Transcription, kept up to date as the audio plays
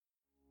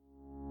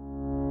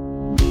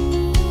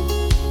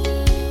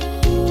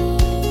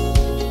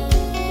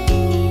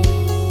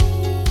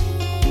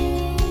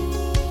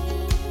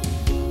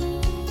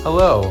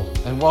Hello,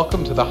 and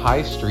welcome to the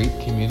High Street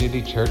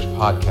Community Church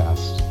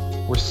podcast.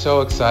 We're so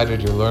excited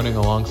you're learning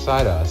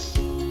alongside us,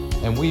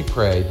 and we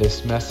pray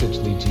this message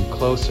leads you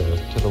closer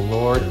to the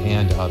Lord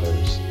and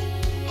others.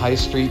 High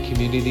Street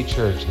Community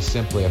Church is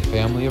simply a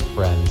family of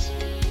friends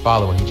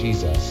following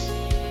Jesus.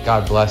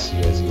 God bless you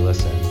as you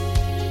listen.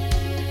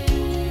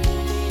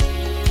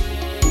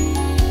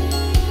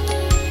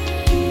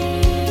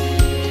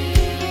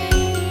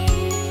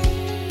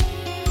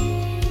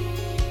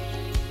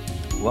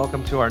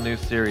 Welcome to our new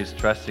series,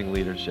 Trusting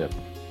Leadership.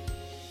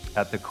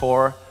 At the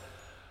core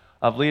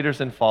of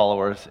leaders and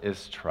followers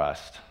is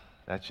trust.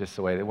 That's just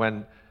the way.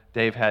 When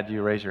Dave had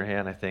you raise your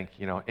hand, I think,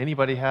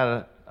 anybody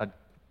had a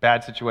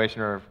bad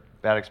situation or a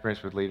bad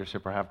experience with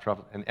leadership or have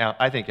trouble? And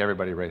I think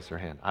everybody raised their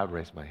hand. I would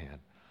raise my hand.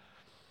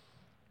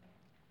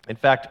 In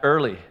fact,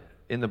 early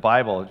in the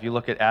Bible, if you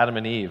look at Adam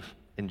and Eve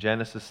in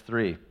Genesis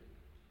 3,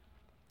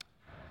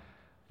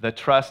 the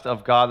trust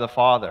of God the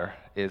Father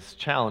is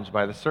challenged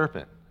by the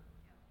serpent.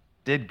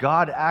 Did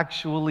God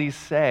actually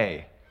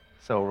say,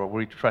 so are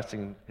we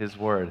trusting His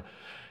word,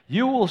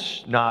 you will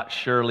not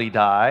surely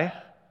die?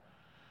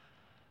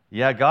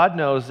 Yeah, God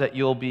knows that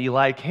you'll be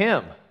like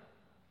Him,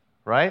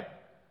 right?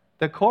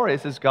 The core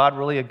is God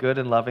really a good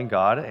and loving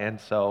God? And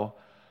so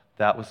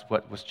that was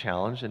what was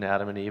challenged, and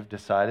Adam and Eve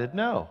decided,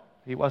 no,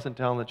 He wasn't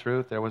telling the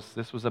truth.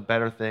 This was a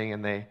better thing,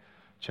 and they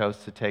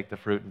chose to take the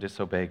fruit and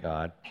disobey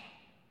God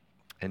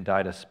and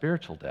died a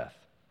spiritual death.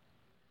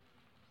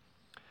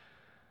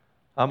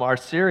 Our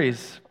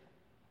series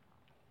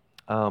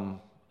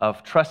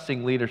of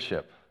trusting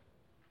leadership,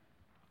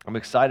 I'm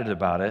excited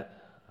about it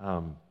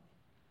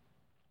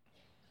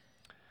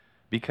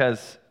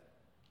because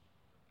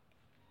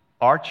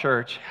our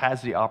church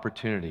has the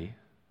opportunity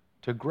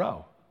to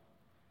grow.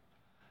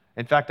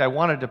 In fact, I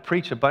wanted to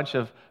preach a bunch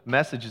of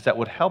messages that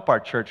would help our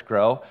church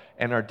grow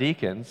and our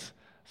deacons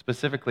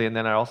specifically, and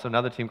then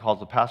another team called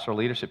the pastoral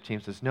leadership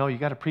team says, no, you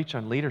got to preach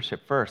on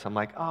leadership first. I'm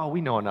like, oh, we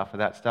know enough of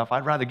that stuff.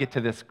 I'd rather get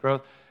to this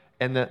growth.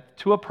 And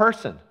to a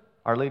person,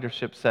 our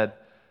leadership said,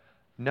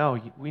 no,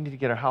 we need to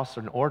get our house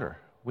in order.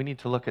 We need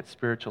to look at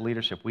spiritual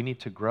leadership. We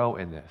need to grow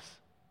in this.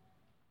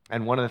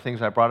 And one of the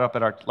things I brought up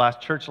at our last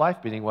church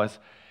life meeting was,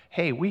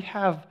 hey, we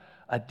have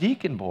a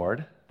deacon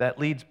board that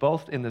leads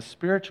both in the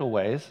spiritual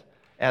ways,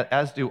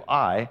 as do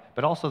I,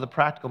 but also the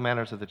practical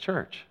manners of the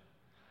church.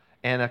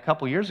 And a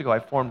couple years ago, I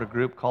formed a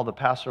group called the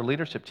Pastoral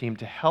Leadership Team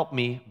to help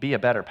me be a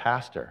better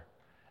pastor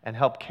and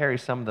help carry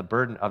some of the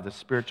burden of the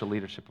spiritual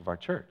leadership of our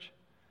church.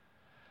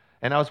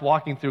 And I was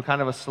walking through kind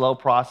of a slow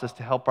process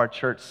to help our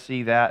church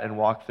see that and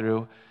walk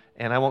through.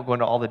 And I won't go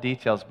into all the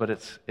details, but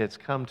it's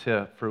come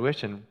to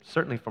fruition,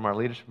 certainly from our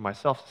leadership and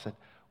myself. I said,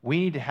 we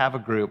need to have a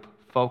group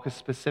focused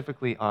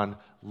specifically on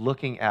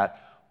looking at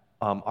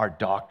our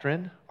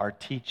doctrine, our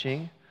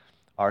teaching,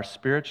 our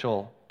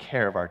spiritual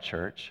care of our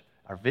church,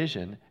 our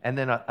vision, and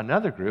then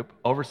another group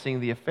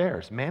overseeing the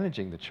affairs,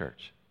 managing the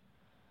church.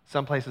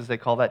 Some places they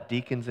call that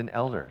deacons and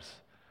elders,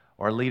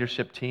 or a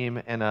leadership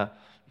team and a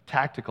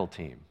tactical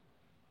team.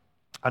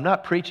 I'm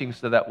not preaching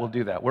so that we'll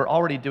do that. We're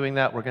already doing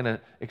that. We're going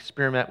to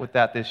experiment with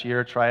that this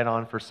year, try it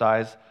on for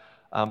size.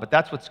 But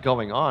that's what's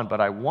going on. But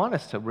I want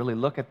us to really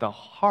look at the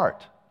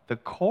heart, the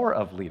core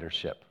of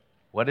leadership.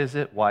 What is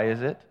it? Why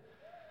is it?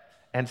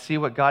 And see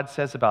what God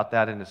says about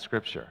that in the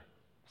Scripture.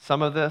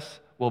 Some of this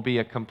will be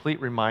a complete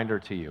reminder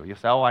to you. You'll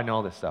say, oh, I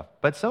know this stuff.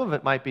 But some of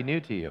it might be new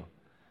to you.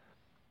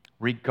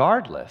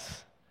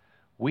 Regardless,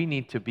 we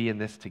need to be in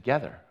this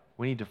together.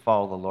 We need to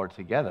follow the Lord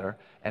together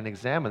and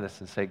examine this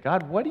and say,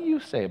 God, what do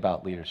you say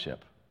about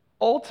leadership?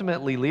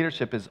 Ultimately,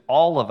 leadership is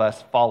all of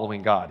us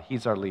following God.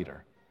 He's our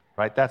leader,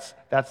 right? That's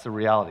the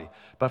reality.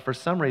 But for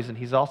some reason,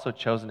 He's also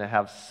chosen to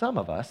have some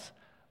of us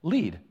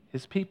lead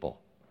His people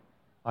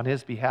on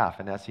His behalf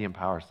and as He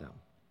empowers them.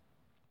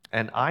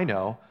 And I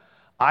know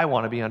I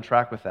want to be on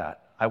track with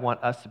that. I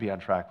want us to be on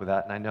track with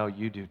that, and I know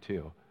you do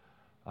too.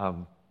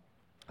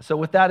 So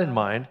with that in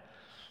mind,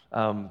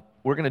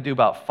 we're going to do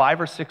about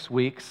 5 or 6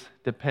 weeks,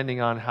 depending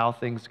on how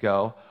things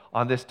go,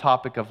 on this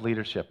topic of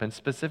leadership, and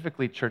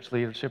specifically church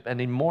leadership, and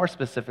then more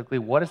specifically,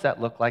 what does that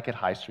look like at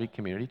High Street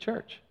Community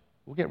Church?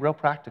 We'll get real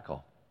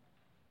practical.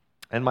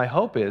 And my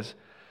hope is,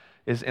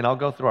 and I'll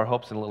go through our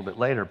hopes in a little bit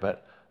later,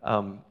 but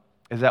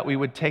is that we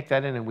would take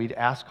that in and we'd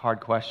ask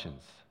hard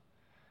questions,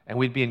 and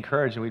we'd be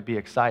encouraged and we'd be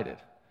excited,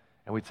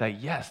 and we'd say,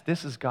 yes,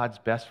 this is God's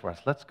best for us.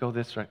 Let's go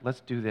this way.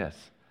 Let's do this.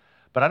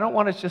 But I don't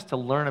want us just to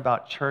learn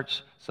about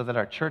church so that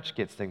our church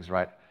gets things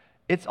right.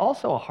 It's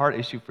also a hard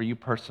issue for you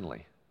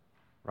personally,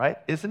 right?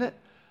 Isn't it?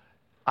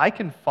 I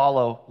can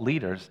follow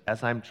leaders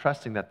as I'm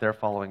trusting that they're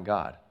following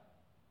God.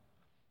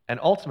 And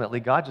ultimately,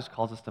 God just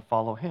calls us to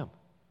follow Him,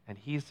 and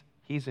He's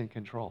in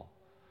control.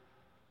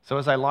 So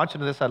as I launch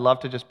into this, I'd love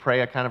to just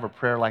pray a kind of a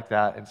prayer like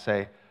that and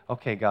say,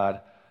 okay,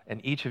 God,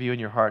 and each of you in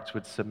your hearts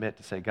would submit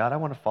to say, God, I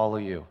want to follow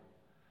you.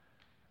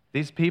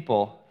 These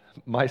people,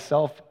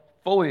 myself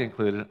fully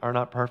included, are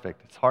not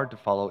perfect. It's hard to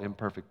follow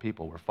imperfect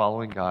people. We're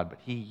following God, but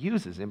He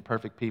uses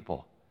imperfect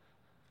people.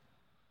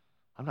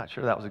 I'm not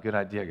sure that was a good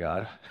idea,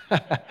 God.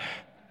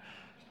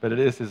 But it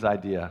is His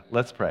idea.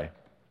 Let's pray.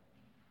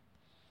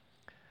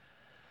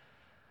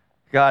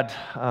 God,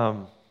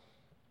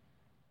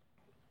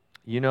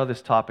 you know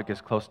this topic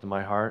is close to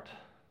my heart.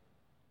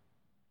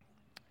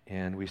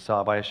 And we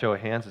saw by a show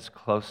of hands, it's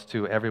close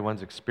to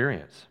everyone's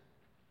experience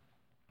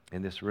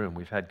in this room.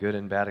 We've had good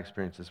and bad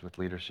experiences with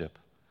leadership.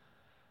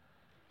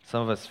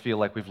 Some of us feel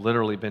like we've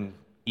literally been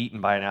eaten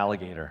by an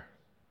alligator.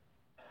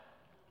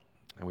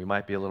 And we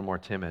might be a little more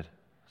timid.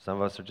 Some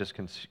of us are just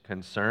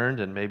concerned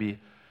and maybe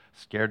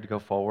scared to go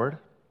forward.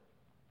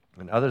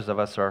 And others of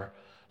us are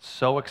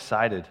so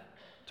excited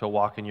to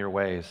walk in your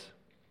ways.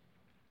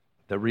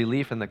 The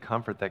relief and the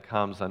comfort that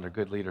comes under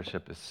good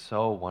leadership is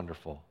so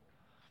wonderful.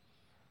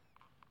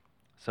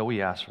 So we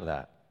ask for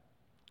that.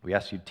 We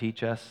ask you to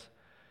teach us.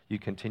 You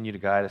continue to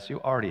guide us. You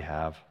already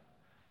have.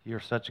 You're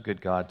such a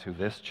good God to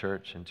this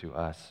church and to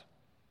us.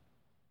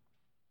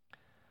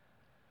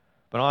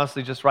 But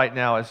honestly, just right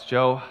now, as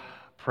Joe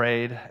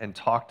prayed and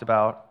talked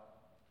about,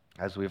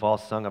 as we've all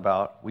sung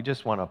about, we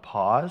just want to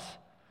pause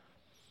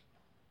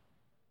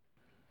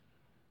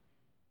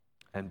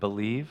and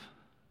believe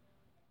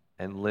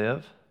and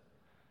live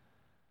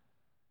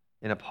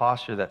in a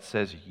posture that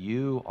says,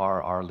 you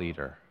are our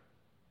leader.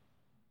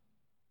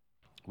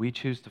 We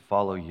choose to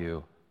follow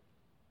you.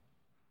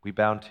 We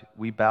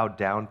bow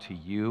down to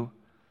you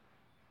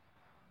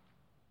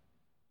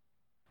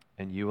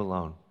and you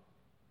alone.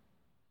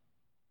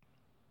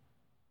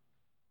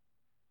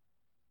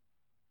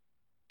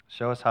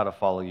 Show us how to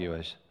follow you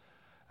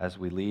as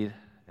we lead,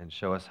 and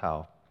show us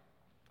how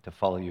to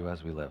follow you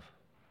as we live.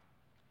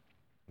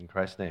 In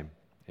Christ's name,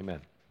 amen.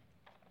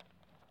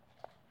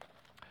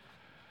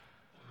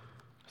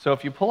 So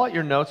if you pull out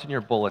your notes in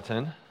your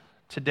bulletin,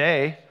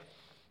 today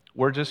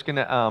we're just going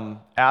to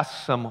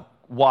ask some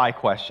why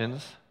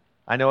questions.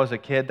 I know as a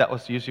kid that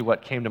was usually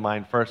what came to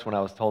mind first when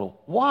I was told,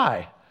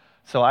 why?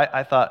 So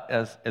I thought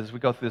as we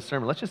go through this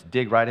sermon, let's just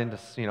dig right into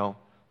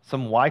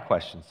some why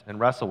questions and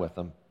wrestle with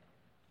them.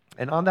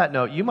 And on that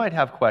note, you might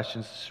have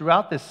questions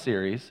throughout this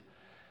series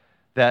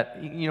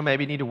that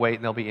maybe need to wait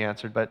and they'll be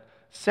answered, but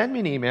send me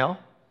an email,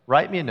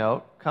 write me a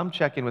note, come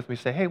check in with me,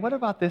 say, hey, what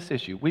about this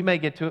issue? We may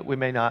get to it, we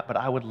may not, but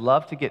I would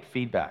love to get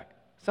feedback.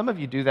 Some of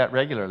you do that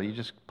regularly. You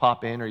just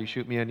pop in or you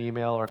shoot me an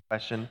email or a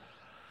question.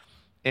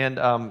 And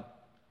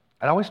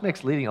it always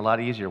makes leading a lot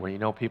easier when you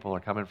know people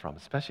are coming from,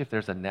 especially if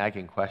there's a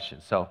nagging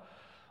question. So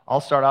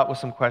I'll start out with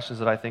some questions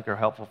that I think are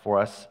helpful for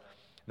us.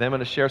 Then I'm going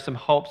to share some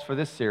hopes for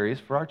this series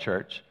for our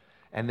church.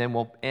 And then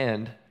we'll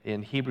end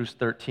in Hebrews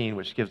 13,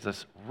 which gives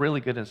us really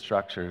good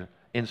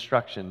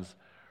instructions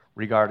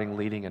regarding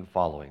leading and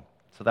following.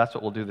 So that's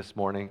what we'll do this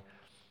morning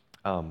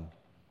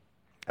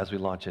as we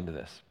launch into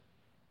this.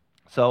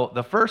 So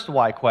the first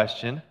why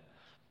question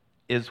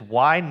is,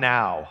 why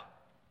now?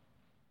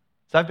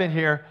 So I've been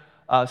here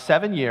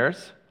 7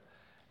 years,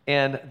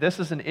 and this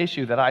is an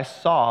issue that I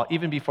saw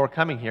even before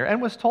coming here and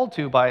was told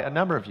to by a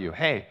number of you.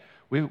 Hey,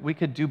 we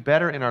could do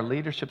better in our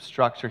leadership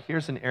structure.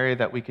 Here's an area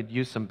that we could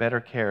use some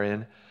better care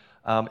in.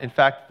 In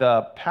fact,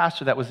 the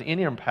pastor that was the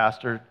interim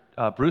pastor,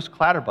 Bruce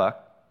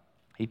Clatterbuck,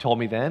 he told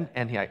me then,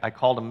 and I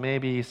called him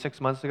maybe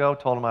 6 months ago,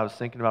 told him I was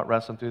thinking about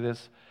wrestling through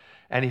this.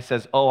 And he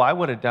says, I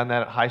would have done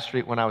that at High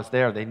Street when I was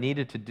there. They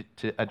needed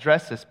to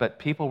address this, but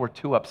people were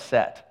too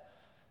upset.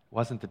 It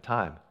wasn't the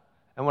time.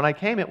 And when I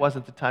came, it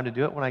wasn't the time to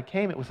do it. When I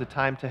came, it was the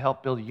time to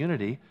help build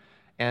unity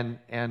and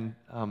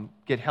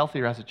get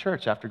healthier as a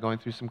church after going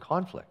through some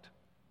conflict.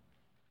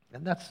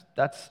 And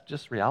that's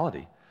just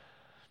reality.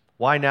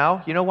 Why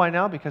now? You know why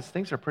now? Because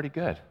things are pretty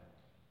good.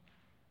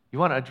 You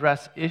want to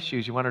address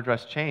issues, you want to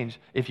address change,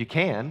 if you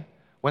can,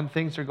 when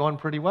things are going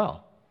pretty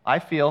well. I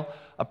feel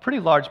a pretty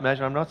large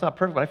measure, I know it's not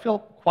perfect, but I feel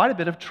quite a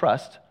bit of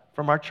trust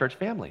from our church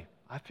family.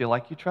 I feel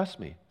like you trust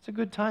me. It's a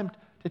good time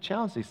to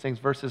challenge these things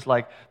versus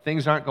like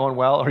things aren't going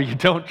well or you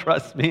don't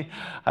trust me.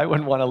 I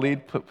wouldn't want to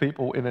lead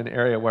people in an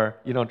area where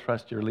you don't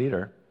trust your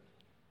leader,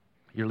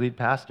 your lead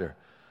pastor.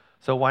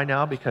 So why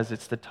now? Because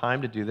it's the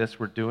time to do this.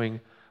 We're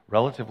doing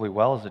relatively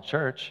well as a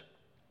church.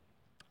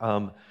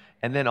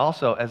 And then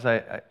also, as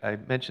I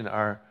mentioned,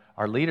 our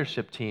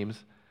leadership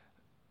teams,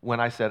 when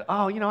I said,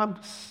 I'm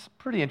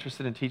pretty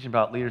interested in teaching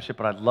about leadership,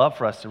 but I'd love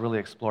for us to really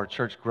explore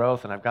church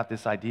growth, and I've got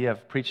this idea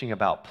of preaching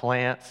about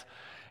plants,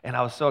 and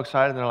I was so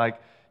excited, and they're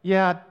like,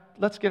 yeah,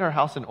 let's get our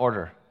house in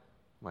order.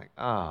 I'm like,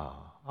 oh,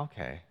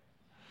 okay.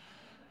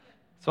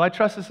 So I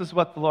trust this is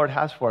what the Lord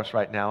has for us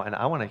right now, and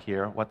I want to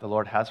hear what the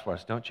Lord has for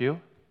us, don't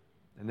you?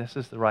 And this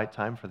is the right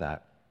time for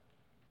that.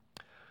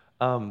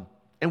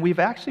 And we've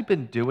actually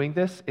been doing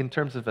this in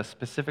terms of a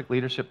specific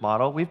leadership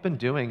model. We've been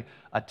doing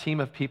a team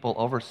of people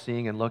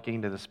overseeing and looking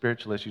into the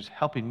spiritual issues,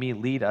 helping me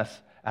lead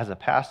us as a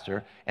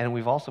pastor. And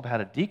we've also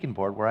had a deacon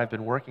board where I've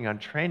been working on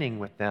training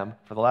with them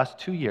for the last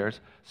 2 years,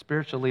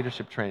 spiritual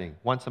leadership training.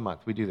 Once a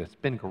month, we do this. It's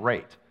been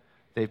great.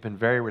 They've been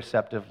very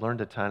receptive,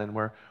 learned a ton, and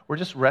we're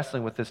just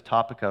wrestling with this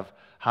topic of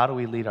how do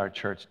we lead our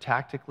church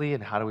tactically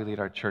and how do we lead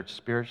our church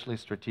spiritually,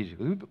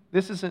 strategically.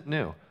 This isn't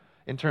new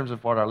in terms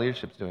of what our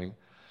leadership's doing.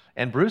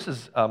 And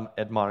Bruce's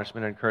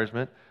admonishment and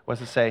encouragement was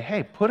to say,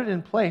 hey, put it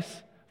in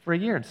place for a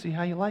year and see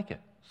how you like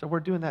it. So we're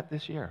doing that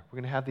this year. We're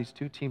going to have these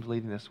 2 teams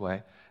leading this way,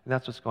 and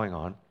that's what's going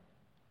on.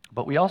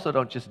 But we also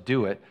don't just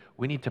do it,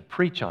 we need to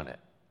preach on it.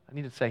 I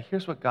need to say,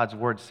 here's what God's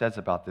word says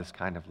about this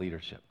kind of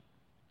leadership,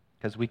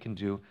 because we can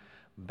do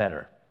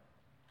better.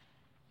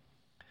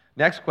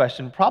 Next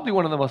question, probably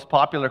one of the most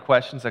popular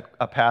questions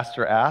a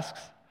pastor asks: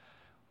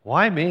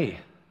 why me?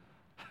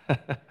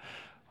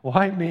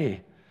 Why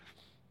me?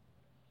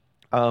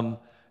 I'll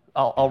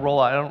roll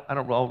out. I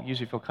don't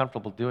usually feel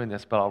comfortable doing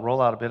this, but I'll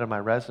roll out a bit of my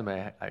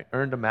resume. I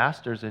earned a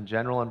master's in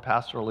general and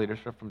pastoral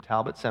leadership from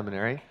Talbot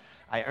Seminary.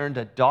 I earned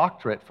a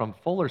doctorate from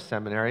Fuller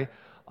Seminary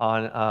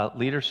on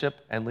leadership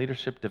and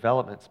leadership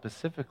development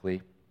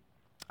specifically.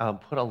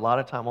 Put a lot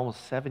of time,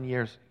 almost 7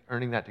 years,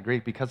 earning that degree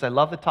because I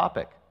love the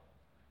topic.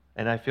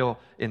 And I feel,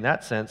 in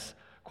that sense,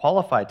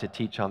 qualified to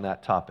teach on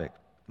that topic.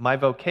 My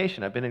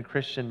vocation, I've been in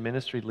Christian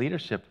ministry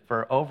leadership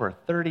for over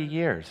 30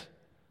 years.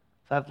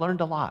 So I've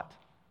learned a lot.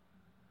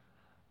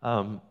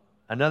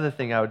 Another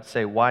thing I would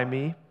say, why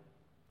me,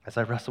 as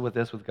I wrestle with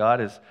this with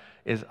God,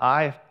 is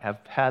I have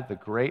had the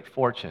great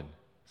fortune,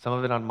 some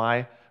of it on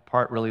my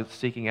part really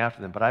seeking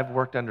after them, but I've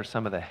worked under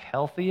some of the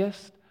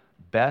healthiest,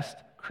 best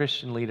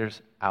Christian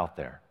leaders out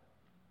there.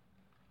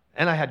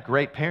 And I had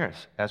great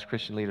parents as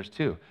Christian leaders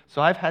too. So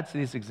I've had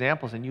these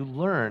examples, and you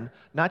learn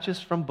not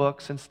just from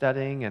books and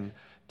studying and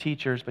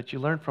teachers, but you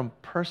learn from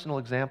personal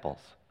examples.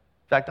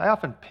 In fact, I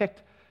often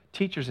picked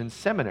teachers in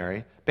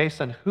seminary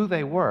based on who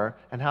they were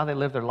and how they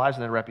lived their lives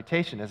and their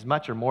reputation as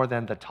much or more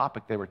than the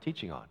topic they were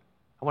teaching on.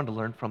 I wanted to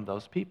learn from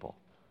those people.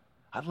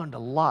 I've learned a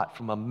lot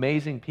from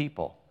amazing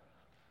people.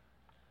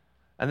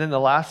 And then the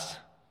last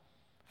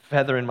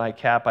feather in my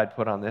cap I'd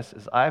put on this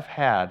is I've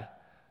had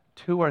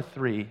 2 or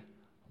 3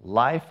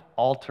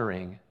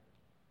 life-altering,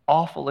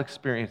 awful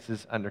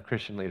experiences under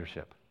Christian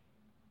leadership.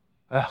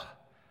 Ugh,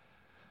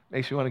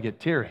 makes you want to get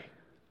teary.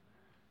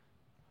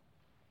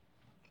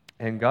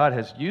 And God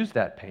has used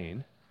that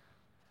pain,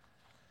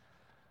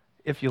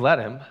 if you let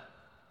Him,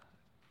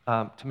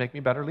 to make me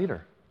a better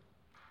leader.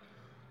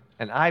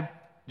 And I,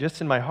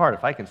 just in my heart,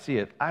 if I can see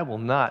it, I will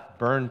not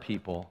burn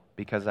people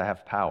because I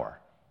have power,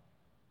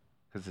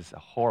 because it's a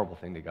horrible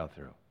thing to go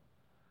through.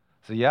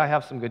 So yeah, I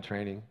have some good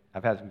training.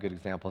 I've had some good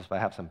examples, but I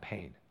have some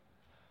pain.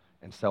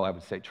 And so I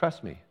would say,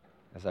 trust me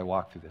as I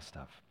walk through this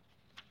stuff.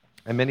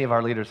 And many of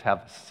our leaders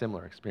have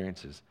similar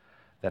experiences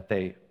that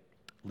they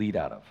lead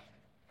out of.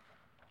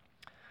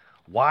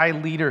 Why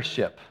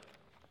leadership?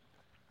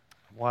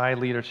 Why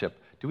leadership?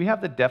 Do we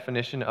have the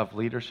definition of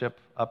leadership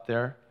up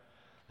there?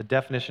 The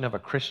definition of a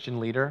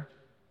Christian leader?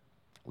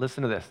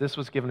 Listen to this. This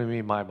was given to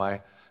me by my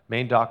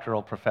main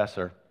doctoral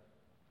professor,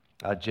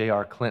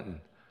 J.R.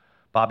 Clinton,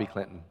 Bobby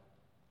Clinton.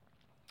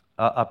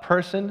 A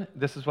person,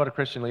 this is what a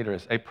Christian leader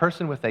is, a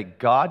person with a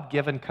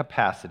God-given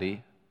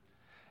capacity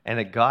and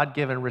a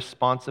God-given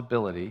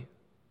responsibility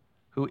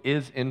who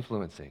is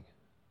influencing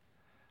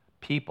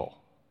people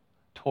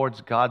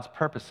towards God's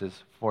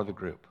purposes for the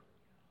group.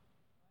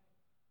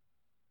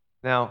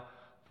 Now,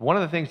 one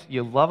of the things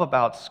you love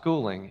about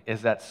schooling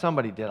is that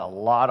somebody did a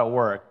lot of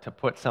work to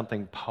put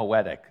something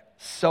poetic,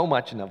 so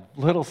much in a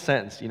little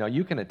sentence. You know,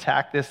 you can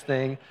attack this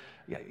thing.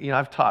 You know,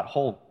 I've taught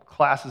whole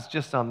classes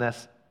just on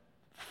this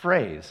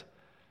phrase.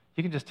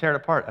 You can just tear it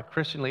apart. A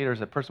Christian leader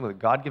is a person with a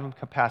God-given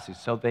capacity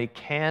so they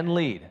can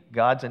lead.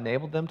 God's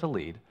enabled them to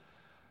lead.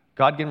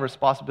 God-given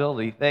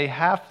responsibility, they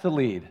have to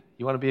lead.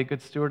 You want to be a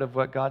good steward of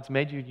what God's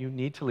made you, you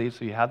need to lead,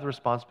 so you have the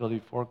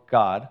responsibility for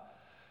God,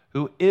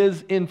 who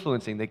is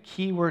influencing. The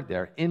key word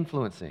there,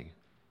 influencing.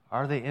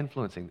 Are they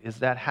influencing? Is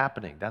that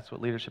happening? That's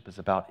what leadership is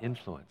about,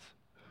 influence.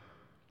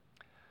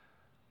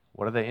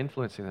 What are they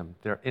influencing them?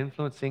 They're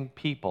influencing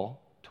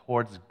people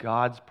towards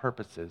God's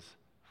purposes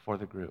for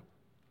the group.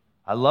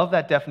 I love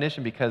that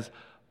definition because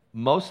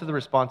most of the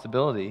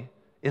responsibility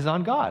is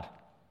on God.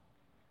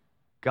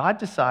 God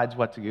decides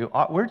what to do.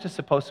 We're just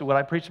supposed to, what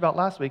I preached about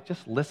last week,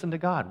 just listen to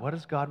God. What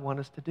does God want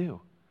us to do?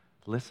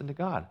 Listen to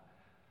God.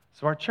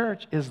 So our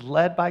church is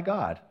led by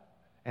God,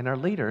 and our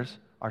leaders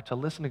are to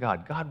listen to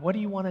God. God, what do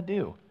you want to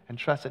do? And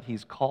trust that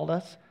He's called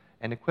us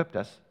and equipped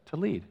us to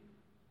lead.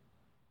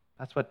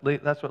 That's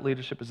what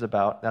leadership is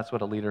about. That's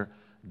what a leader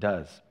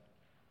does.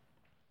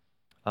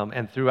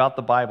 And throughout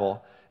the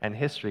Bible and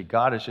history,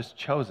 God has just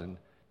chosen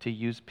to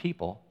use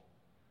people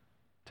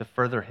to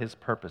further His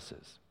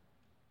purposes.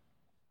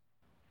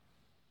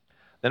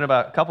 Then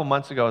about a couple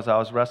months ago, as I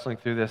was wrestling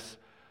through this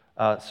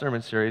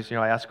sermon series,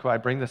 I asked who I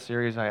bring this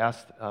series. I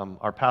asked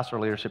our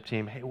pastoral leadership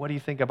team, hey, what do you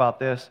think about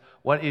this?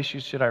 What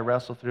issues should I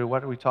wrestle through?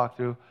 What do we talk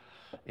through?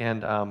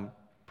 And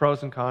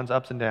pros and cons,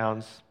 ups and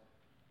downs.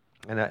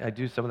 And I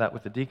do some of that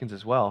with the deacons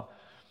as well.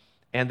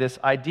 And this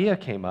idea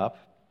came up.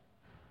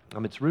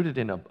 It's rooted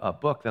in a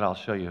book that I'll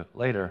show you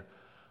later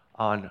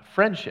on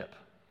friendship.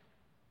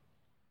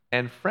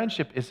 And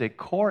friendship is a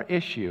core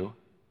issue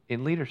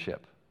in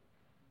leadership.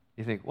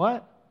 You think,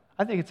 what?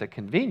 I think it's a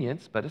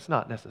convenience, but it's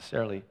not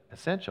necessarily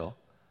essential.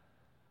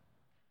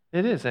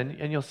 It is,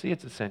 and you'll see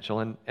it's essential.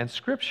 And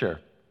Scripture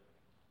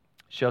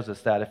shows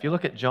us that. If you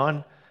look at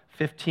John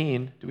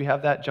 15, do we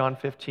have that? John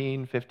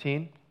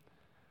 15:15?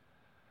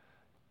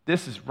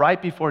 This is right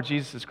before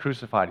Jesus is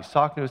crucified. He's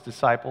talking to His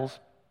disciples,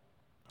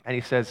 and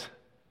He says,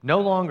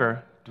 no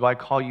longer do I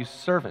call you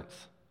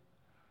servants.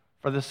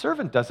 For the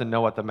servant doesn't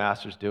know what the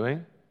master's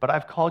doing, but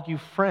I've called you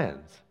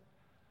friends.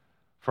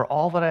 For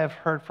all that I have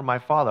heard from my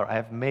Father, I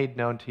have made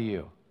known to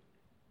you.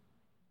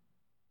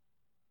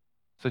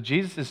 So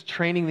Jesus is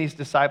training these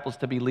disciples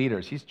to be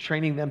leaders. He's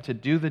training them to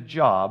do the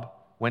job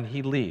when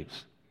he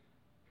leaves.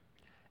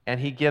 And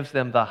he gives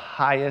them the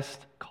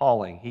highest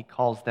calling. He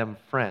calls them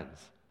friends.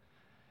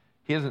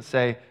 He doesn't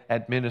say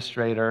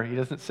administrator. He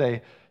doesn't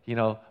say,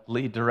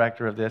 lead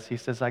director of this. He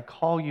says, I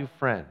call you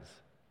friends.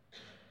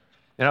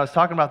 And I was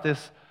talking about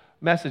this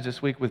message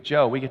this week with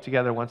Joe. We get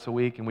together once a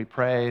week and we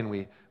pray and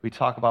we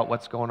talk about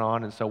what's going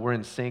on. And so we're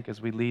in sync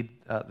as we lead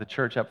the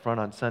church up front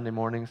on Sunday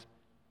mornings.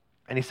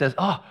 And he says,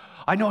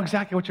 I know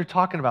exactly what you're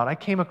talking about. I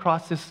came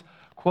across this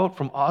quote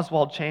from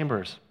Oswald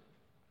Chambers.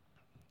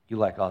 You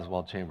like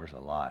Oswald Chambers a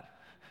lot.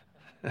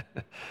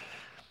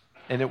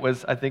 And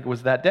I think it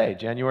was that day,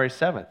 January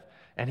 7th.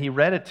 And he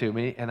read it to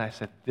me, and I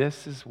said,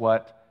 this is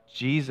what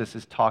Jesus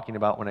is talking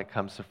about when it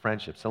comes to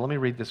friendship. So let me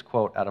read this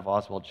quote out of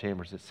Oswald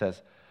Chambers. It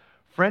says,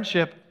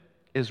 friendship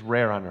is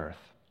rare on earth.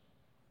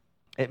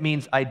 It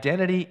means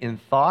identity in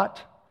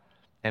thought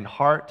and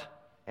heart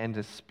and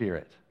in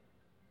spirit.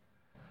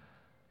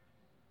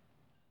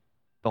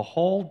 The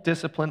whole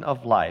discipline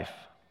of life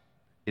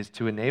is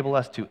to enable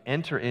us to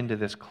enter into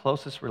this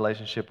closest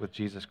relationship with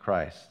Jesus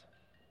Christ.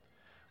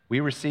 We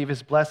receive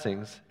his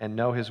blessings and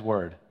know his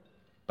word.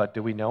 But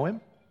do we know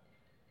him?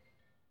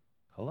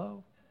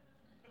 Hello?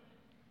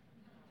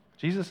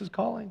 Jesus is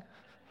calling.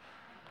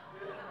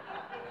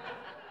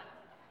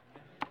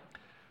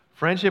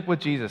 Friendship with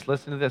Jesus,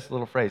 listen to this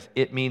little phrase.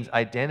 It means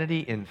identity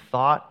in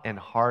thought and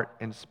heart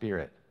and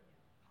spirit.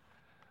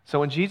 So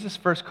when Jesus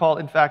first called,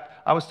 in fact,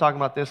 I was talking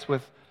about this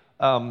with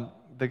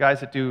the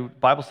guys that do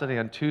Bible study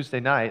on Tuesday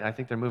night. I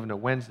think they're moving to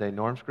Wednesday,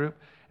 Norm's group.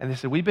 And they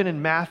said, we've been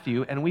in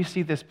Matthew, and we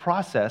see this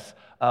process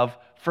of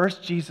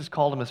first Jesus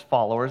called them as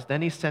followers,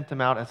 then he sent them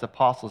out as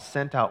apostles,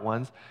 sent out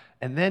ones,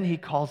 and then he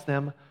calls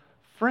them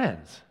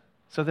friends.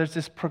 So there's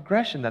this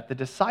progression that the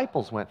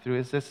disciples went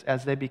through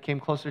as they became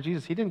closer to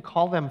Jesus. He didn't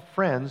call them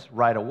friends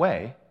right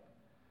away.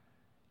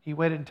 He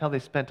waited until they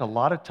spent a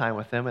lot of time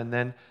with him, and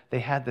then they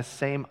had the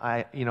same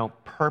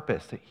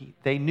purpose.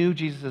 They knew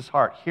Jesus'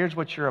 heart. Here's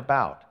what you're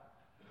about.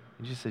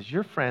 And Jesus says,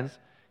 you're friends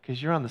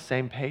because you're on the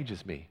same page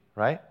as me,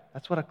 right?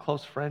 That's what a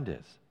close friend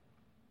is.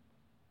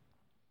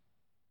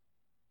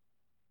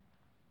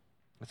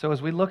 And so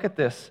as we look at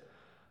this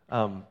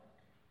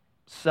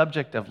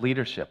subject of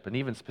leadership, and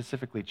even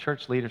specifically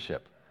church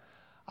leadership,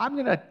 I'm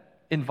going to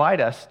invite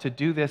us to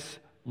do this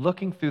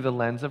looking through the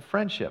lens of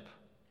friendship.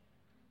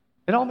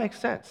 It all makes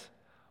sense.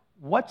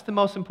 What's the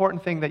most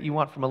important thing that you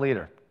want from a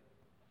leader?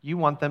 You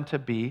want them to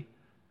be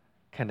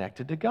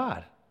connected to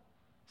God.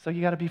 So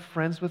you got to be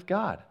friends with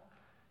God.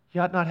 You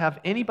ought not have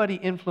anybody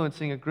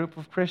influencing a group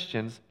of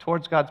Christians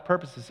towards God's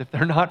purposes if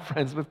they're not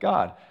friends with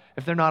God,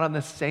 if they're not on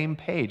the same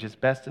page as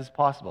best as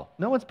possible.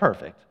 No one's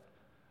perfect,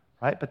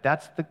 right? But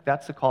that's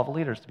the call of the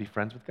leaders, to be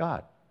friends with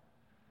God.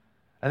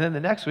 And then the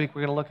next week,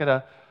 we're going to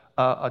look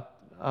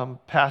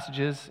at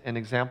passages and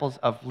examples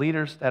of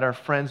leaders that are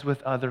friends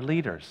with other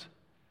leaders.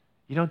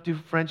 You don't do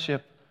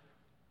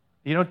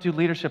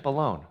leadership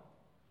alone.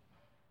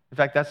 In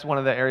fact, that's one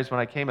of the areas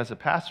when I came as a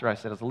pastor, I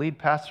said, as a lead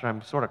pastor,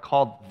 I'm sort of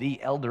called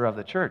the elder of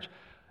the church.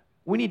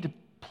 We need a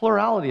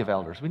plurality of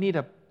elders. We need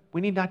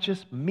not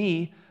just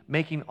me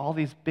making all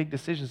these big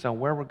decisions on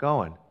where we're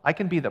going. I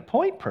can be the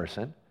point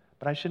person,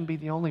 but I shouldn't be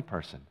the only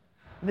person.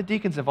 And the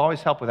deacons have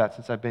always helped with that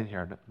since I've been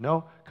here.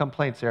 No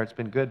complaints there. It's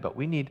been good, but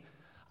we need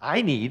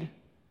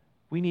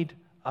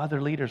other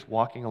leaders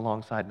walking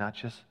alongside, not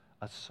just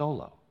a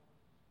solo.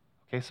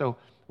 Okay, so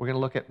we're going to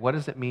look at what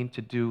does it mean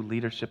to do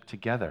leadership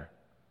together.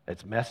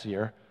 It's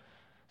messier,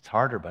 it's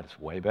harder, but it's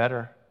way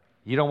better.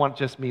 You don't want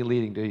just me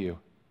leading, do you?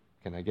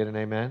 Can I get an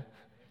amen?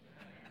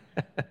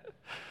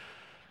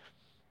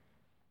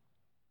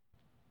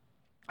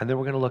 And then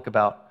we're going to look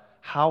about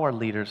how are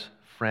leaders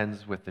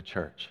friends with the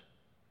church.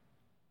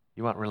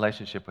 You want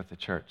relationship with the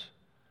church.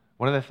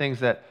 One of the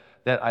things that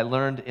I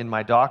learned in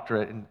my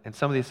doctorate, and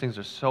some of these things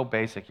are so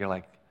basic, you're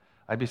like,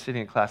 I'd be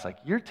sitting in class like,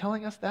 you're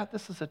telling us that?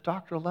 This is a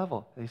doctoral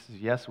level. And he says,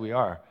 yes, we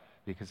are.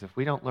 Because if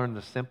we don't learn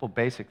the simple,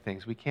 basic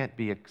things, we can't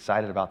be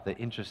excited about the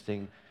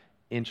interesting,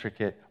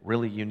 intricate,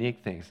 really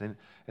unique things. And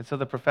so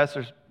the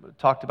professors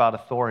talked about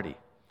authority.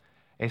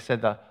 They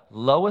said the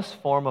lowest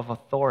form of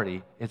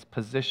authority is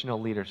positional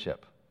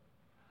leadership.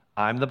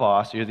 I'm the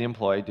boss, you're the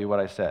employee, do what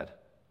I said.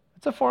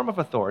 It's a form of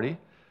authority,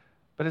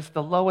 but it's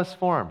the lowest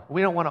form.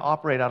 We don't want to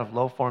operate out of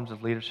low forms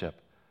of leadership.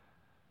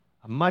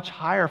 A much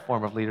higher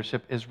form of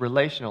leadership is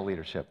relational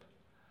leadership.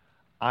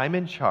 I'm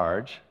in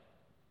charge,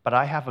 but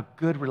I have a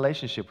good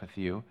relationship with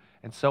you,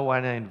 and so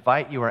when I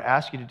invite you or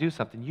ask you to do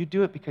something, you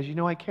do it because you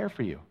know I care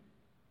for you.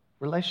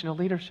 Relational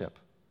leadership,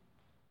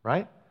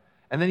 right?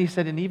 And then he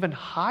said an even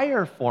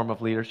higher form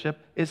of leadership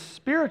is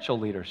spiritual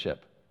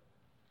leadership.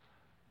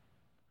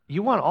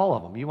 You want all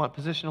of them. You want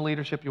positional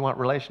leadership, you want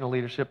relational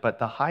leadership, but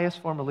the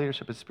highest form of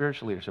leadership is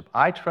spiritual leadership.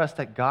 I trust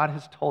that God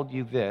has told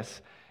you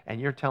this,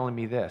 and you're telling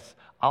me this.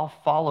 I'll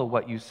follow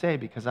what you say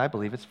because I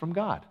believe it's from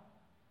God.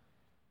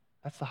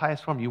 That's the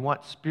highest form. You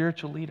want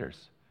spiritual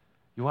leaders.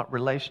 You want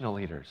relational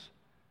leaders.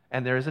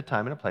 And there is a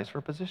time and a place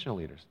for positional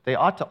leaders. They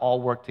ought to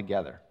all work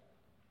together.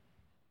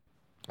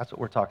 That's what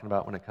we're talking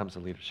about when it comes to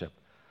leadership.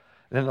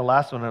 And then the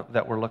last one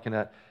that we're looking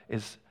at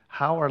is,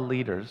 how are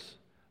leaders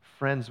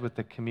friends with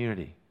the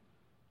community?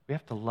 We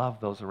have to love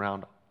those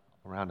around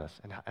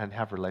us and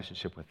have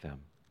relationship with them.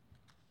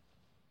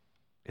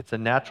 It's a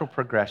natural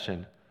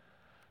progression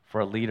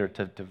for a leader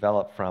to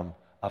develop from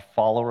a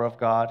follower of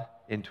God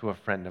into a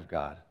friend of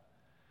God.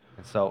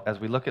 And so as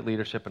we look at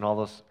leadership and all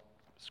those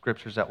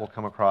scriptures that we'll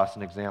come across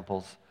and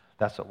examples,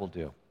 that's what we'll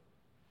do.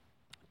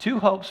 2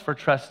 hopes for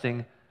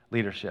trusting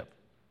leadership.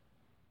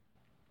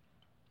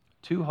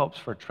 2 hopes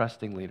for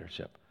trusting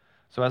leadership.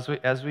 So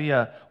as we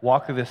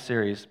walk through this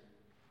series,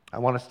 I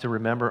want us to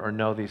remember or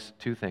know these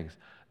 2 things.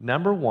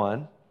 Number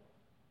 1,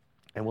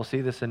 and we'll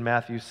see this in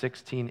Matthew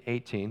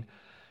 16:18,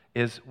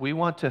 is we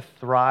want to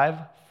thrive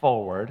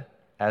forward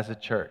as a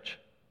church.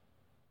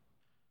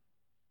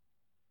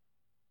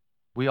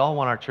 We all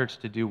want our church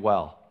to do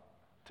well,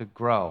 to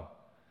grow,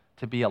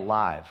 to be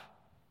alive.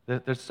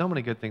 There's so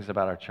many good things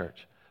about our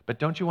church. But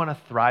don't you want to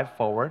thrive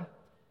forward?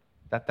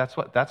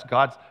 That's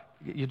God's.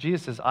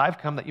 Jesus says, I've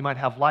come that you might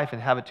have life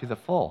and have it to the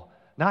full.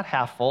 Not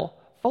half full,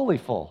 fully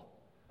full.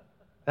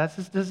 That's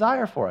his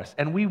desire for us,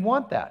 and we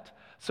want that.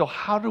 So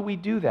how do we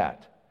do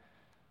that?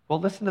 Well,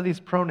 listen to these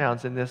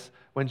pronouns in this.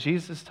 When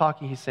Jesus is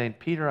talking, he's saying,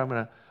 Peter, I'm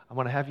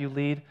going to have you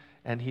lead.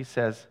 And he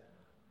says,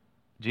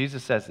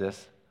 Jesus says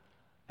this,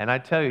 and I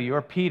tell you,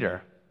 you're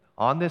Peter.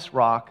 On this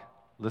rock,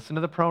 listen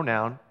to the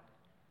pronoun,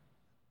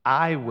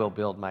 I will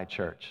build my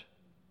church.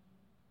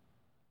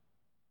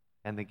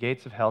 And the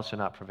gates of hell shall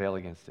not prevail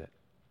against it.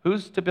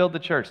 Who's to build the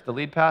church? The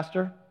lead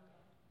pastor?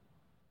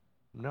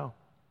 No.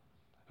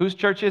 Whose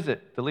church is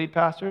it? The lead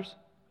pastor's?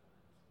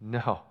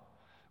 No.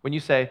 When you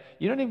say,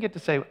 you don't even get to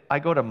say, I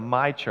go to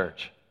my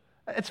church.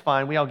 It's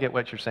fine, we all get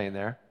what you're saying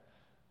there.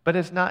 But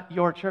it's not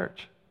your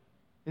church.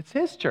 It's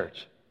his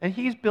church. And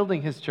he's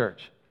building his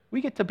church. We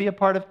get to be a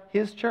part of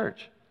his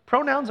church.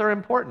 Pronouns are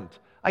important.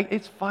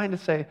 It's fine to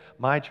say,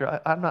 my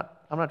church. I'm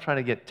not trying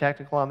to get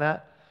technical on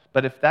that.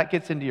 But if that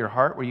gets into your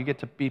heart where you get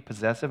to be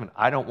possessive and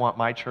I don't want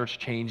my church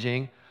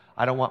changing,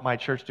 I don't want my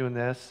church doing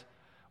this,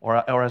 or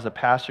as a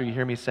pastor you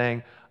hear me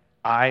saying,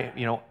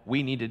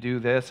 we need to do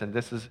this, and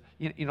this is,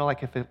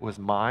 like if it was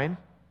mine,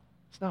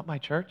 it's not my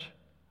church.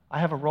 I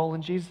have a role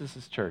in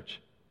Jesus'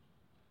 church.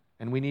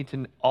 And we need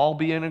to all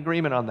be in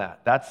agreement on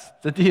that. That's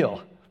the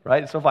deal,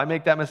 right? So if I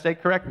make that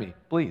mistake, correct me,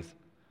 please.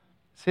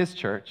 It's his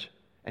church,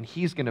 and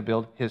he's going to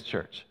build his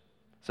church.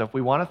 So if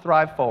we want to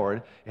thrive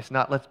forward, it's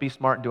not let's be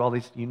smart and do all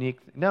these unique,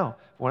 no.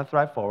 If we want to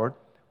thrive forward,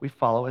 we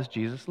follow as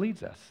Jesus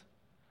leads us.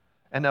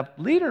 And a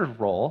leader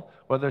role,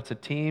 whether it's a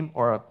team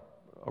or a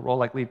role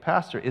like lead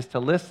pastor, is to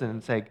listen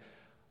and say,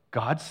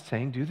 God's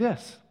saying do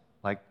this.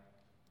 Like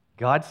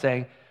God's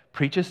saying,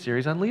 preach a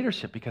series on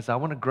leadership because I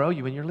want to grow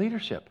you in your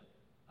leadership.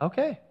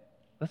 Okay,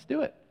 let's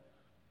do it.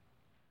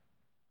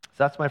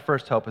 So that's my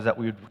first hope, is that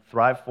we would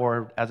thrive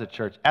forward as a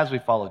church as we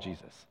follow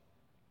Jesus.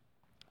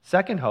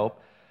 Second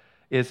hope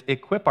is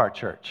equip our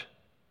church.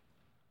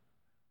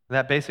 And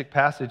that basic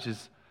passage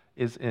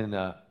is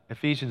in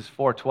Ephesians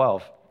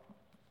 4:12.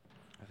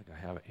 I think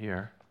I have it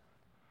here.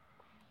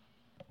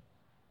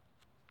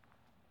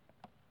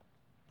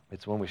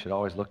 It's one we should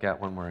always look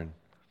at when we're in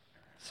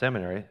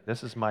seminary.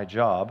 This is my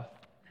job,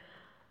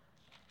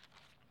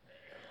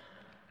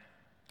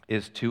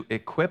 is to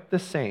equip the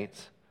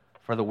saints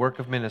for the work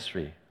of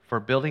ministry,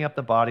 for building up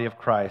the body of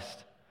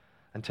Christ,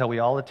 until we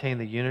all attain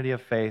the unity of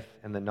faith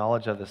and the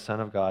knowledge of the Son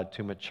of God,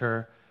 to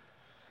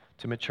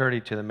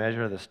maturity, to the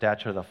measure of the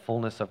stature of the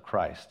fullness of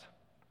Christ.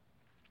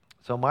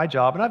 So my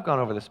job, and I've gone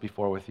over this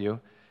before with you,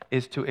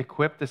 is to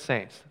equip the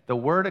saints. The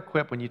word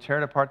equip, when you tear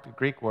it apart, the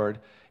Greek word,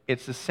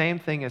 it's the same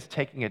thing as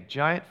taking a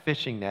giant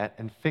fishing net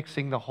and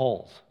fixing the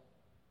holes,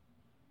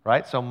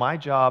 right? So my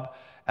job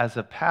as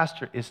a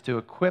pastor is to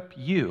equip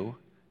you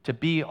to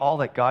be all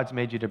that God's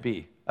made you to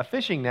be. A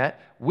fishing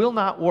net will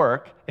not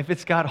work if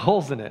it's got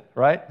holes in it,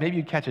 right? Maybe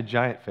you catch a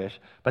giant fish,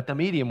 but the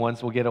medium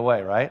ones will get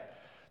away, right?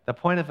 The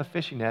point of a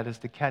fishing net is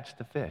to catch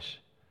the fish.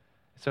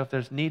 So if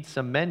there's needs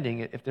some mending,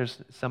 if there's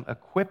some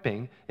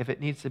equipping, if it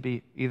needs to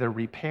be either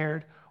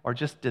repaired or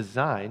just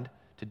designed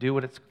to do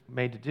what it's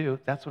made to do,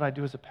 that's what I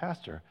do as a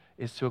pastor,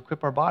 is to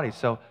equip our bodies.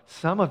 So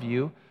some of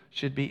you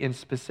should be in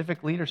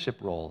specific leadership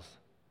roles.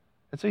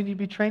 And so you need to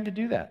be trained to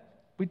do that.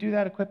 We do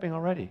that equipping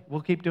already.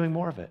 We'll keep doing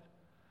more of it.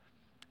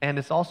 And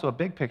it's also a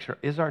big picture.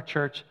 Is our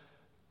church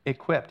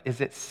equipped?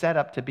 Is it set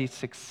up to be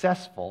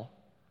successful?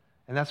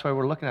 And that's why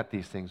we're looking at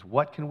these things.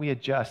 What can we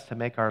adjust to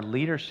make our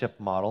leadership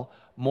model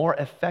more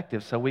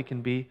effective so we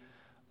can be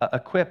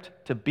equipped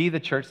to be the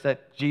church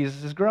that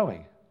Jesus is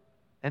growing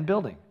and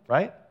building,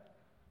 right?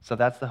 So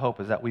that's the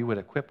hope, is that we would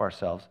equip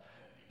ourselves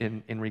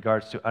in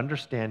regards to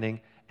understanding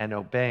and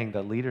obeying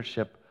the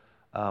leadership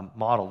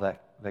model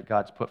that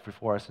God's put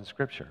before us in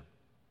Scripture.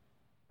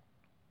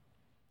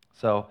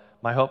 So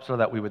my hopes are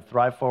that we would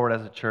thrive forward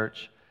as a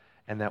church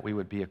and that we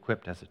would be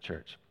equipped as a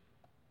church.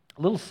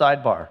 A little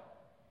sidebar.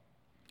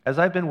 As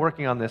I've been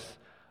working on this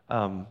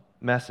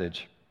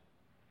message,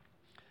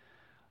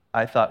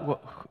 I thought,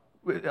 well,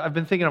 I've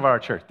been thinking of our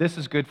church. This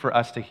is good for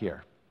us to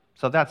hear.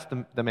 So that's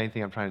the main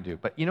thing I'm trying to do.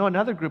 But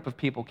another group of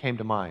people came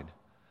to mind.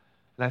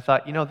 And I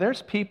thought,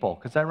 there's people,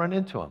 because I run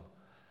into them,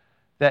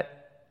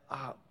 that,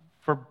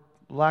 for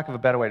lack of a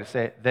better way to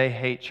say it, they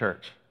hate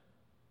church.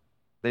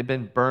 They've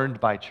been burned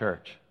by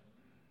church.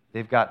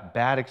 They've got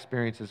bad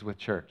experiences with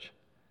church.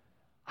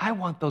 I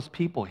want those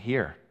people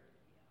here.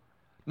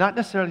 Not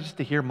necessarily just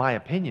to hear my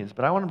opinions,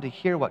 but I want them to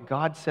hear what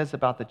God says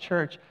about the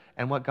church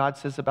and what God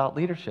says about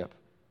leadership.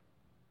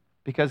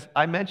 Because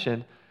I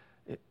mentioned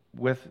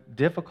with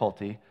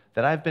difficulty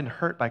that I've been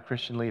hurt by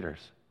Christian leaders.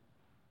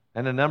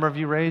 And a number of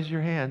you raised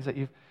your hands that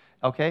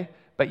okay?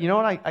 But you know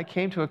what? I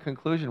came to a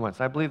conclusion once.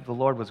 I believe the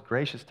Lord was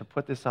gracious to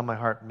put this on my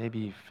heart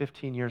maybe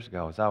 15 years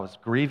ago as I was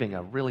grieving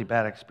a really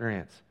bad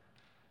experience.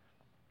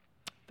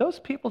 Those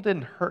people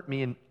didn't hurt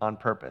me on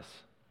purpose.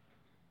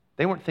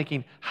 They weren't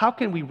thinking, how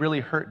can we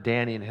really hurt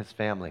Danny and his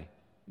family?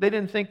 They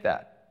didn't think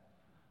that.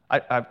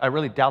 I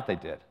really doubt they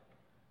did.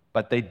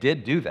 But they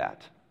did do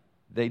that.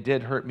 They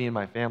did hurt me and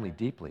my family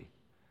deeply.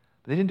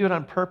 But they didn't do it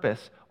on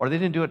purpose, or they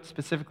didn't do it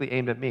specifically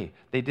aimed at me.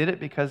 They did it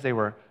because they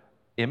were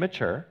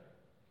immature.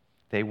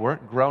 They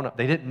weren't grown up.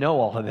 They didn't know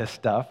all of this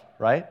stuff,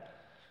 right?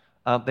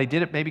 They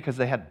did it maybe because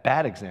they had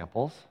bad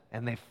examples,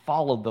 and they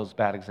followed those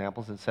bad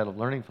examples instead of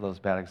learning from those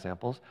bad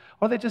examples.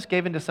 Or they just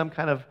gave into some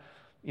kind of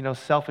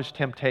selfish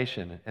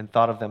temptation and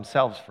thought of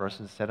themselves first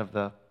instead of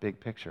the big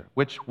picture,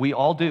 which we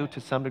all do to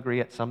some degree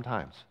at some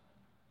times.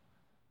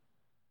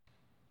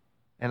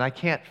 And I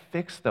can't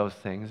fix those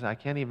things. I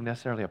can't even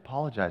necessarily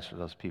apologize for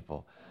those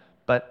people.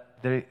 But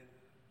they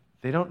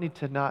don't need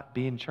to not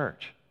be in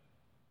church.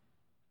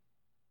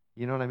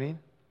 You know what I mean?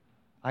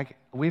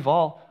 We've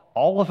all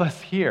of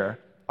us here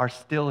are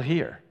still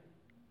here,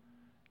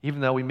 even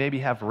though we maybe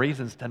have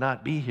reasons to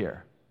not be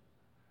here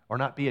or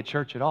not be at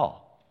church at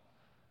all.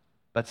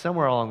 But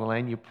somewhere along the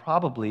lane, you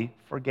probably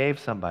forgave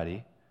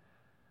somebody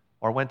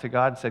or went to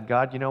God and said,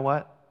 God, you know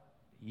what?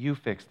 You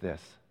fix this.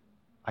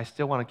 I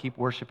still want to keep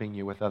worshiping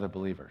you with other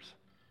believers.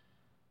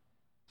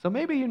 So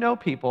maybe you know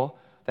people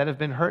that have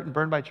been hurt and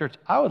burned by church.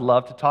 I would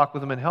love to talk with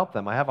them and help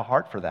them. I have a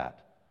heart for that.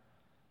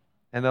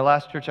 And the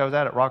last church I was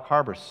at Rock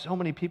Harbor, so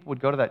many people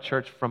would go to that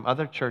church from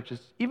other churches,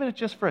 even if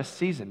just for a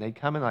season. They'd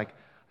come in like, I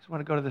just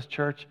want to go to this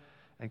church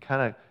and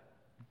kind of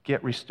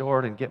get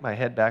restored and get my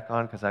head back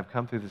on because I've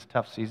come through this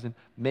tough season.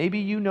 Maybe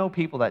you know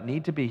people that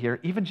need to be here,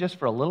 even just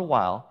for a little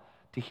while,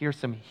 to hear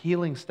some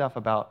healing stuff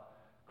about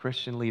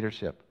Christian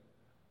leadership.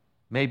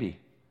 Maybe.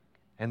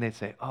 And they'd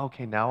say, oh,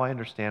 okay, now I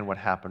understand what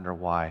happened or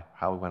why,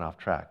 how we went off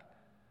track.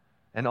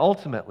 And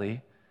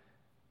ultimately,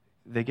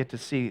 they get to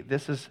see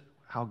this is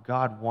how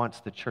God wants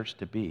the church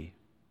to be,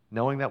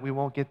 knowing that we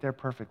won't get there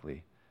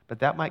perfectly. But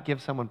that might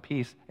give someone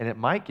peace, and it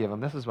might give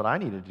them, this is what I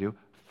need to do,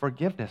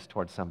 forgiveness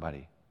towards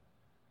somebody.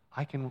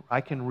 I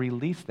can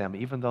release them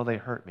even though they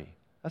hurt me.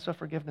 That's what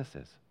forgiveness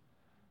is.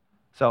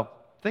 So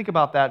think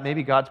about that.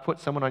 Maybe God's put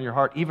someone on your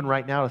heart even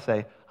right now to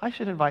say, I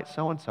should invite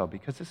so-and-so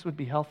because this would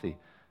be healthy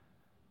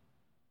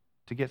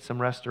to get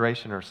some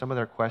restoration or some of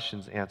their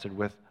questions answered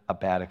with a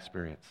bad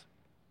experience.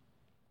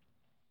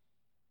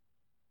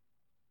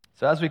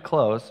 So as we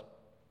close,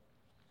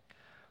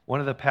 one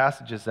of the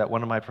passages that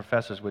one of my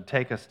professors would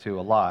take us to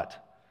a lot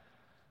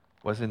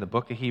was in the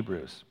book of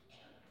Hebrews.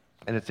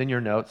 And it's in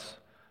your notes.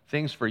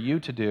 Things for you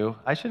to do.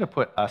 I should have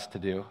put us to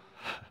do.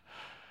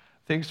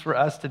 Things for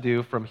us to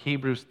do from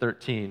Hebrews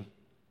 13.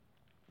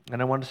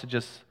 And I want us to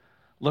just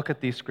look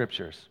at these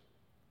scriptures.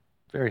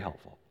 Very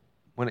helpful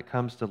when it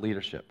comes to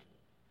leadership.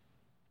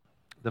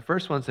 The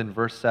first one's in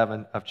verse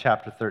 7 of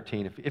chapter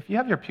 13. If you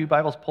have your pew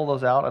Bibles, pull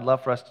those out. I'd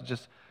love for us to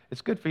just,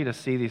 it's good for you to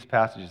see these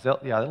passages.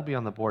 They'll be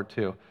on the board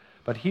too.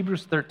 But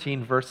Hebrews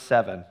 13, verse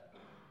 7.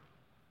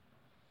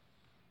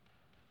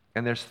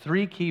 And there's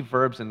 3 key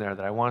verbs in there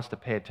that I want us to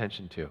pay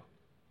attention to.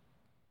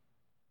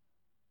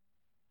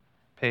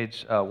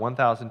 Page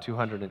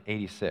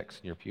 1286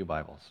 in your pew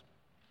Bibles.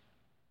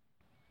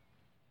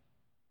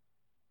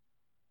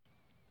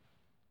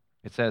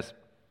 It says,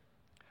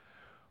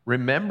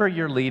 remember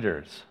your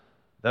leaders,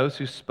 those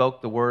who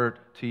spoke the word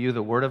to you,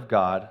 the word of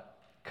God.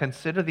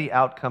 Consider the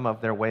outcome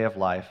of their way of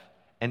life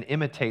and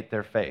imitate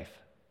their faith.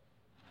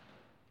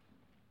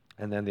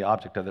 And then the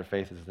object of their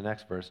faith is the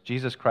next verse.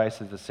 Jesus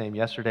Christ is the same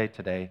yesterday,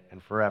 today,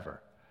 and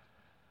forever.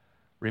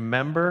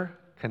 Remember,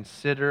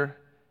 consider,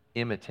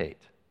 imitate.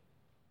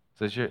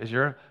 So as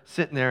you're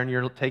sitting there and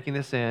you're taking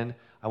this in,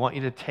 I want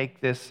you to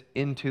take this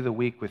into the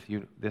week with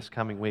you this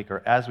coming week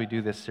or as we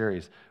do this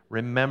series.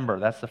 Remember,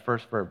 that's the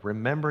first verb.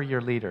 Remember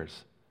your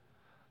leaders.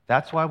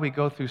 That's why we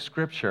go through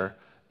Scripture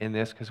in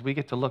this, because we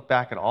get to look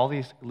back at all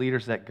these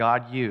leaders that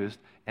God used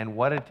and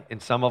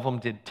and some of them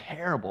did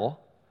terrible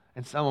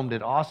and some of them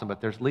did awesome.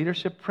 But there's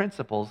leadership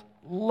principles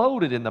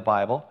loaded in the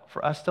Bible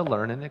for us to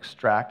learn and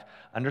extract,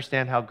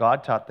 understand how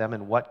God taught them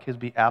and what could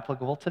be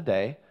applicable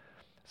today.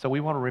 So we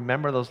want to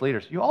remember those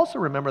leaders. You also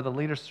remember the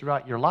leaders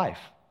throughout your life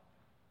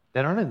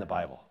that aren't in the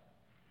Bible.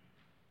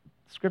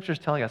 Scripture is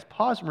telling us,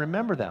 pause and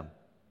remember them.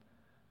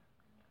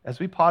 As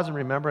we pause and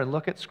remember and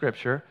look at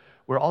Scripture,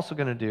 we're also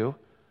going to do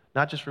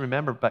Not just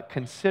remember, but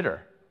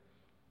consider.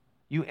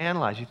 You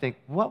analyze. You think,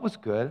 what was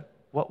good?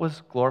 What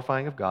was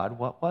glorifying of God?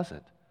 What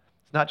wasn't?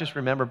 It's not just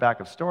remember back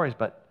of stories,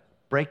 but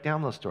break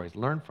down those stories.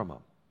 Learn from them.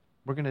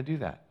 We're going to do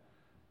that.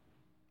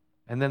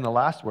 And then the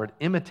last word,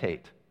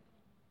 imitate.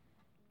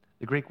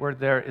 The Greek word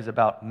there is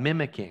about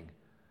mimicking.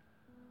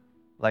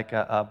 Like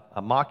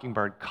a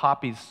mockingbird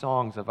copies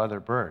songs of other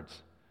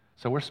birds.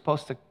 So we're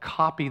supposed to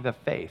copy the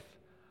faith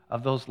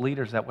of those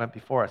leaders that went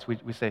before us.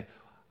 We say,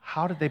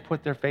 how did they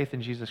put their faith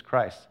in Jesus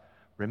Christ?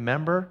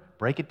 Remember,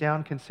 break it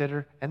down,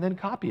 consider, and then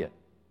copy it.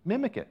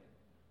 Mimic it.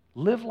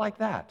 Live like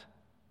that.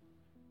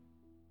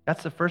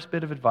 That's the first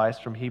bit of advice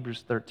from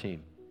Hebrews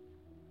 13.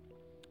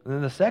 And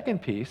then the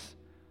second piece,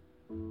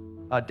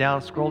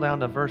 scroll down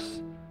to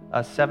verse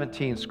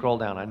 17. Scroll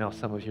down. I know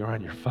some of you are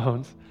on your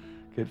phones.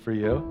 Good for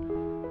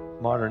you.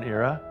 Modern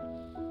era.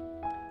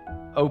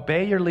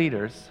 Obey your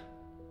leaders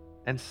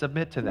and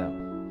submit to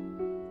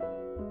them.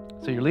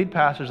 So your lead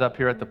pastor's up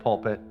here at the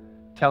pulpit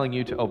telling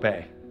you to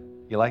obey.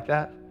 You like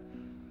that?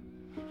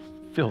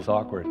 Feels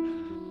awkward.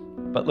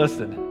 But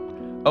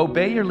listen,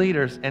 obey your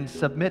leaders and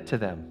submit to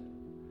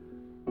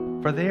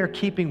them, for they are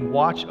keeping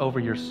watch over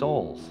your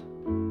souls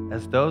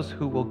as those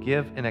who will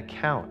give an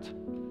account.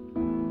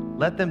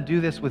 Let them do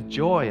this with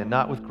joy and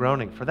not with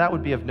groaning, for that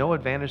would be of no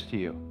advantage to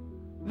you.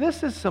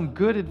 This is some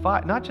good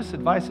advice, not just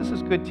advice, this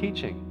is good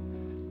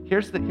teaching.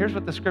 Here's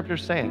what the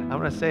scripture's saying. I'm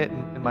going to say it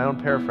in my own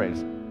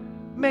paraphrase.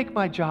 Make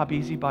my job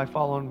easy by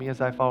following me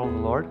as I follow the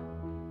Lord.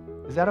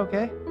 Is that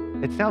okay?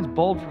 It sounds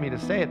bold for me to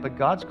say it, but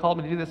God's called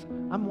me to do this.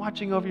 I'm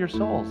watching over your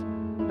souls,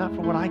 not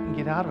for what I can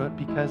get out of it,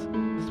 because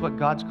this is what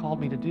God's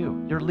called me to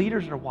do. Your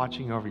leaders are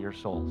watching over your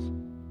souls.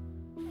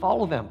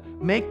 Follow them.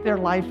 Make their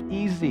life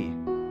easy.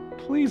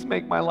 Please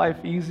make my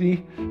life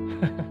easy.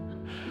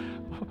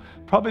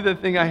 Probably the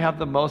thing I have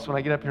the most when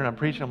I get up here and I'm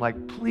preaching, I'm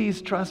like,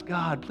 please trust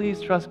God.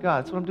 Please trust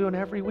God. That's what I'm doing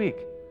every week.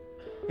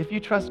 If you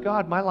trust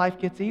God, my life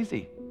gets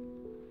easy.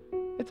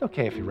 It's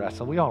okay if you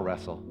wrestle. We all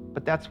wrestle.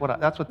 But that's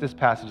what this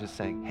passage is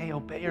saying. Hey,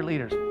 obey your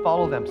leaders.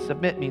 Follow them.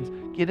 Submit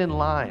means get in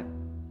line.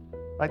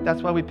 Right?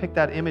 That's why we picked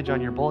that image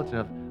on your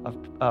bulletin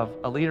of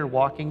a leader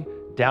walking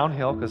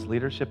downhill, because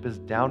leadership is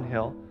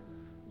downhill.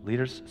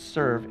 Leaders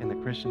serve in the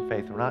Christian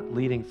faith. We're not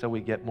leading so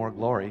we get more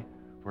glory.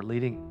 We're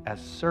leading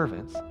as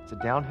servants. It's a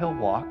downhill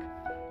walk,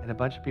 and a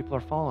bunch of people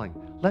are following.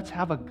 Let's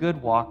have a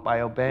good walk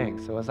by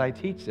obeying. So as I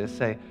teach this,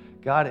 say,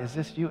 God, is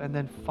this you? And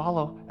then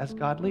follow as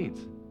God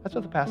leads. That's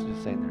what the passage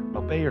is saying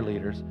there. Obey your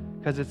leaders,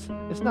 because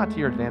it's not to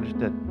your advantage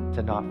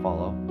to not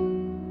follow.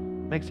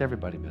 It makes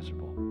everybody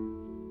miserable.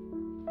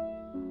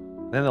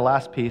 Then the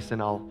last piece,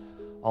 and I'll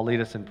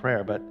lead us in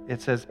prayer, but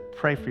it says,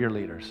 pray for your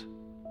leaders.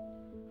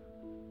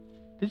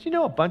 Did you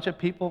know a bunch of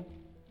people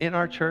in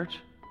our church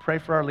pray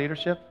for our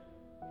leadership?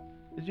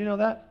 Did you know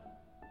that?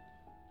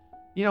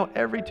 You know,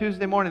 every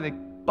Tuesday morning they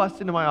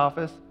bust into my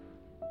office,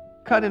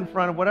 cut in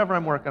front of whatever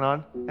I'm working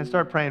on, and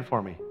start praying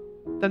for me.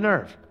 The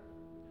nerve.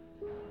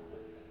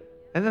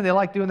 And then they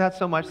like doing that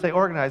so much, they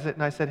organize it,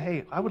 and I said,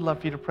 hey, I would love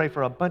for you to pray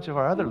for a bunch of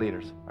our other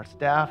leaders, our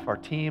staff, our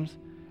teams,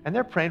 and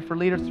they're praying for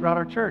leaders throughout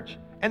our church.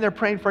 And they're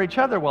praying for each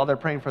other while they're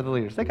praying for the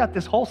leaders. They got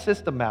this whole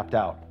system mapped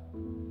out.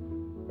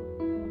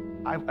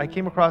 I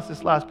came across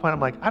this last point.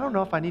 I'm like, I don't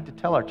know if I need to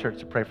tell our church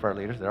to pray for our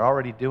leaders. They're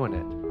already doing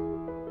it.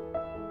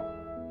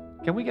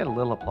 Can we get a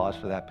little applause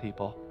for that,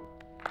 people?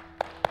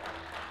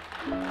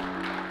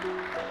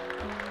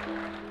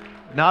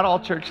 Not all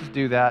churches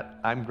do that.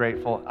 I'm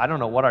grateful. I don't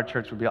know what our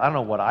church would be. I don't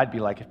know what I'd be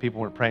like if people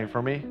weren't praying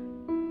for me.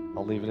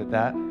 I'll leave it at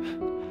that.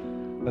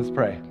 Let's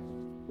pray.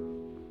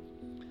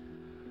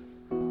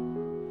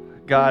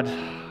 God,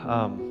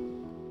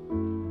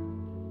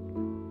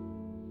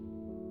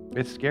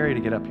 it's scary to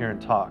get up here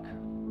and talk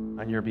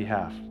on your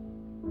behalf.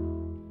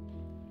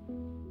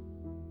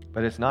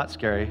 But it's not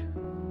scary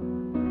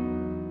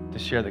to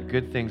share the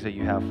good things that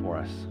you have for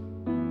us.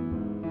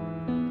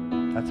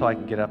 That's how I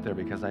can get up there,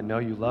 because I know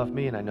you love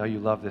me and I know you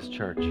love this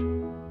church.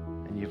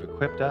 And you've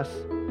equipped us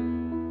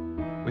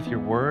with your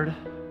word,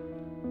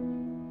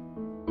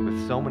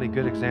 with so many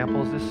good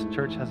examples. This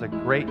church has a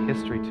great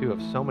history, too,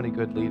 of so many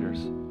good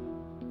leaders.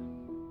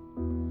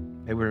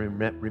 May we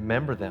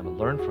remember them and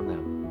learn from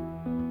them.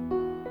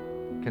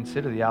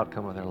 Consider the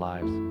outcome of their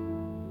lives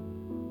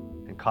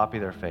and copy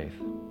their faith.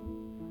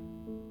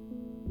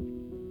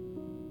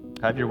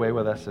 Have your way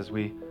with us as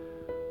we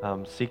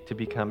seek to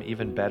become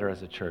even better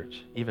as a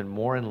church, even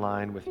more in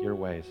line with your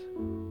ways.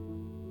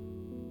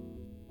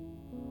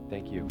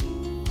 Thank you.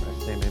 In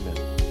Christ's name, amen.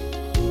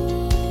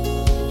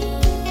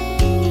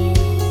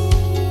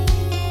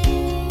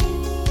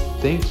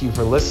 Thank you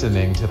for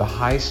listening to the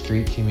High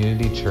Street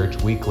Community Church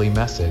weekly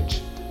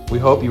message. We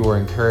hope you were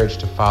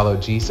encouraged to follow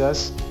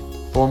Jesus.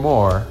 For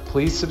more,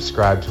 please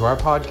subscribe to our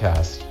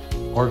podcast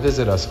or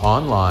visit us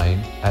online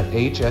at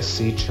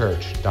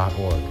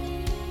hscchurch.org.